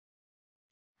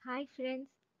Hi friends,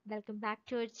 welcome back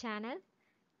to our channel.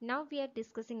 Now we are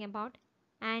discussing about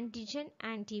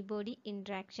antigen-antibody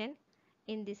interaction.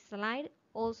 In this slide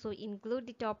also include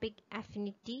the topic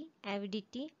affinity,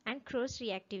 avidity and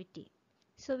cross-reactivity.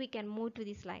 So we can move to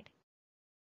the slide.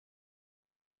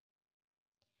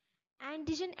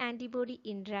 Antigen-antibody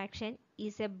interaction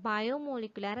is a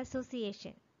biomolecular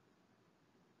association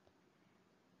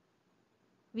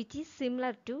which is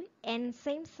similar to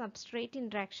enzyme-substrate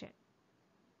interaction.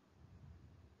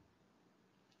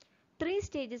 Three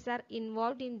stages are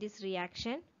involved in this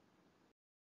reaction.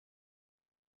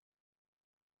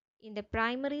 In the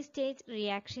primary stage,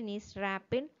 reaction is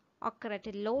rapid, occur at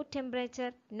a low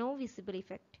temperature, no visible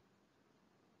effect.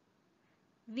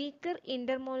 Weaker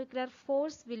intermolecular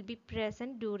force will be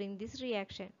present during this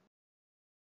reaction.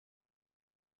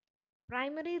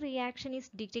 Primary reaction is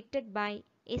detected by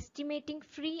estimating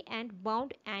free and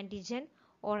bound antigen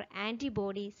or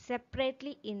antibody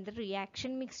separately in the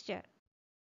reaction mixture.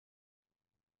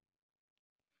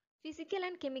 Physical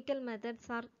and chemical methods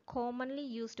are commonly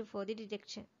used for the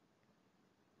detection.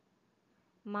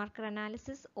 Marker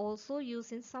analysis also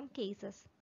used in some cases.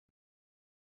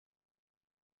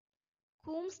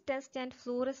 Coombs test and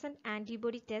fluorescent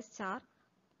antibody tests are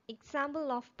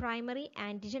examples of primary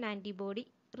antigen-antibody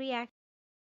reaction.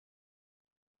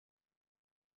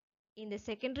 In the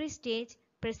secondary stage,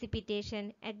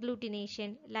 precipitation,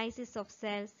 agglutination, lysis of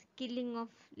cells, killing of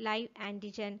live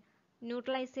antigen,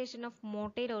 neutralization of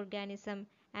motile organism,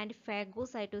 and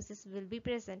phagocytosis will be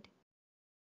present.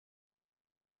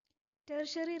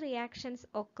 Tertiary reactions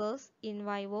occurs in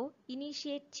vivo,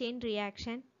 initiate chain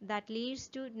reaction that leads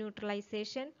to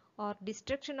neutralization or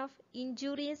destruction of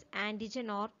injurious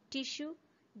antigen or tissue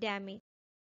damage.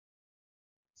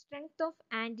 Strength of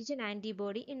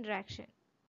antigen-antibody interaction.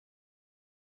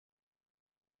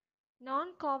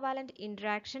 Non-covalent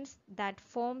interactions that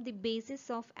form the basis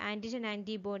of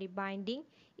antigen-antibody binding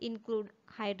include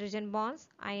hydrogen bonds,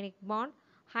 ionic bond,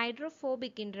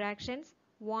 hydrophobic interactions,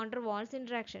 Vander Waals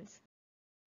interactions.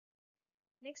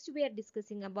 Next we are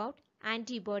discussing about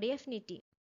antibody affinity.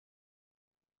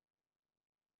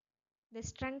 The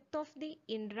strength of the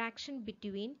interaction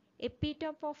between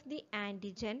epitope of the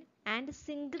antigen and a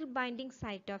single binding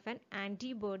site of an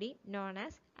antibody known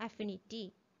as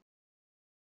affinity.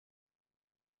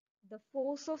 The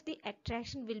force of the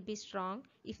attraction will be strong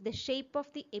if the shape of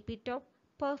the epitope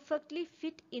perfectly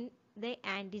fit in the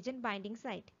antigen binding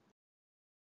site.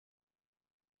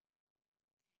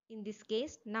 In this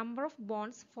case, number of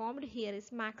bonds formed here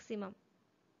is maximum.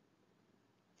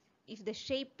 If the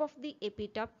shape of the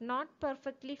epitope not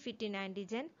perfectly fit in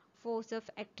antigen, force of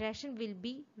attraction will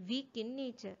be weak in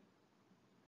nature.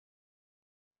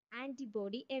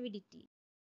 Antibody avidity.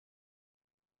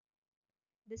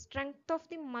 The strength of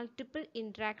the multiple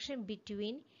interaction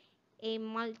between a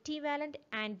multivalent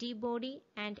antibody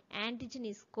and antigen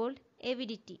is called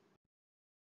avidity.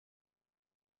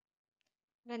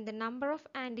 When the number of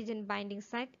antigen binding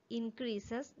site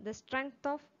increases, the strength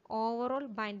of overall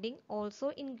binding also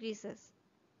increases.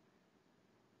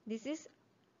 This is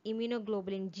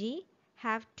immunoglobulin G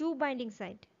have two binding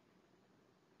sites.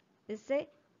 This is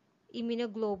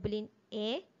immunoglobulin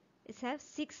A. It has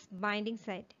 6 binding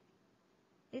sites.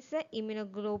 This is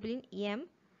immunoglobulin M.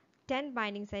 10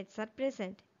 binding sites are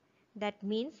present. That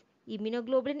means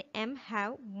immunoglobulin M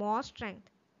have more strength.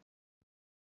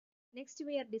 Next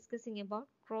we are discussing about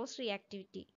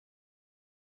cross-reactivity.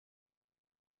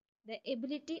 The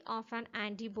ability of an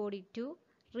antibody to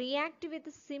react with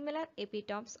similar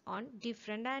epitopes on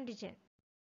different antigen.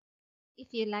 If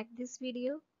you like this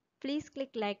video, please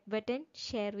click like button,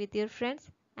 share with your friends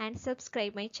and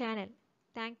subscribe my channel.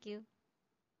 Thank you.